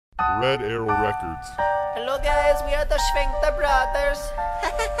Red Arrow Records. Hello guys, we are the Schwenkter Brothers.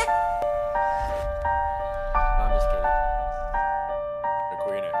 No, I'm just kidding. The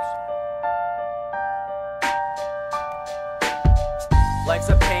Queenix. Life's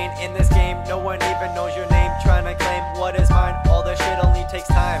a pain in this game. No one even knows your name. Trying to claim what is mine. All this shit only takes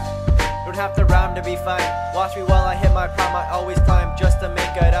time. Don't have to rhyme to be fine. Watch me while I hit my prime. I always climb just to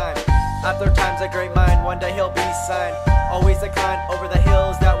make a dime. Aftertime's a great mind. One day he'll be signed. Always the climb over the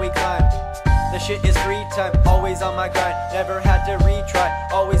hills that we climb. The shit is free time, always on my grind. Never had to retry,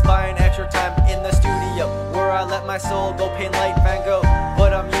 always buying extra time in the studio, where I let my soul go paint like Van Gogh.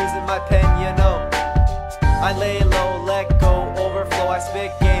 But I'm using my pen, you know. I lay low, let go, overflow. I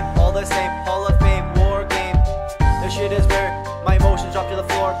spit game, all the same, Hall of Fame, war game. The shit is rare, my emotions drop to the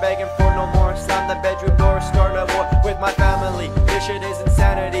floor, begging for no more. Slam the bedroom door, start a war with my family. This shit is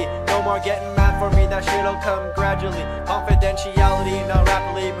insanity, no more getting mad for me. That shit'll come gradually. Confidentiality, not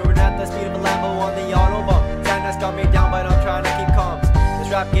rapidly, moving at the speed of a Lambo on the Autobahn. Sadness got me down, but I'm trying to keep calm. This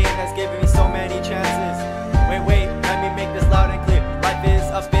rap game has given me so many chances. Wait, let me make this loud and clear. Life is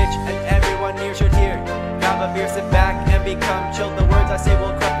a bitch, and everyone here should hear. Grab a beer, sit back, and become chill. The words I say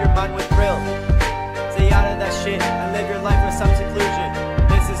will corrupt your mind with thrill. Stay out of that shit and live your life with some seclusion.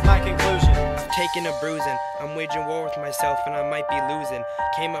 This is my conclusion. Taking a bruising, I'm waging war with myself and I might be losing.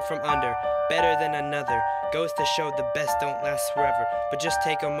 Came up from under, better than another. Goes to show the best don't last forever, but just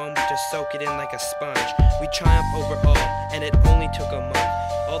take a moment to soak it in like a sponge. We triumph over all, and it only took a month.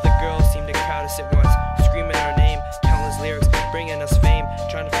 All the girls seem to crowd us at once, screaming our name, countless lyrics, bringing us fame.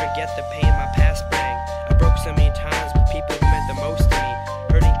 Trying to forget the pain my past bring. I broke so many times with people who meant the most to me.